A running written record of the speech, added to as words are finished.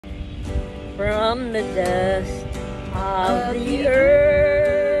from the dust of the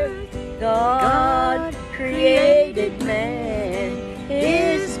earth. God created man,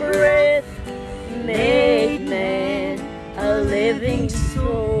 His breath made man a living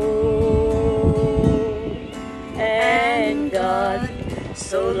soul. And God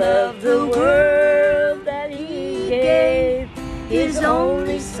so loved the world that He gave His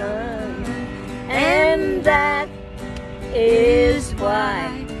only Son, and that is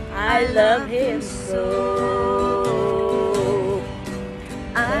why I love Him so.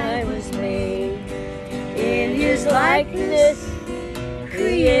 I was made in His likeness,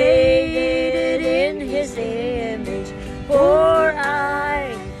 created in His image, for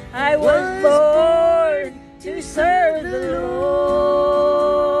I was born to serve the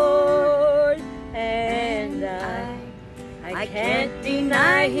Lord, and I can't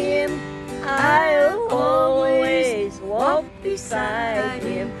deny Him. I'll always walk beside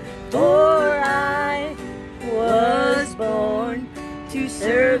Him, for I was born to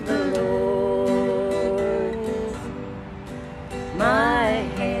serve the Lord. My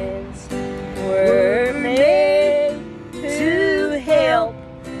hands were made to help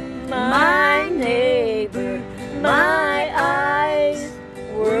my neighbor. My eyes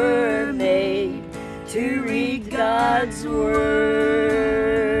were made to read God's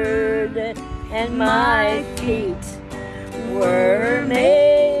Word, and my feet were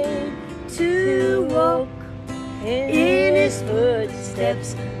made to walk in His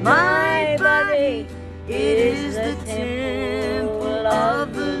footsteps. My body is the temple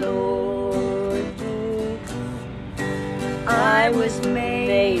of the Lord. I was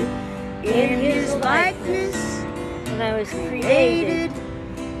made in His likeness, and I was created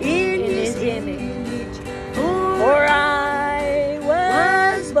in His image, for I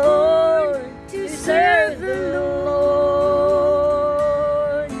was born to serve the Lord,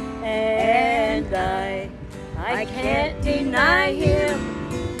 and I can't deny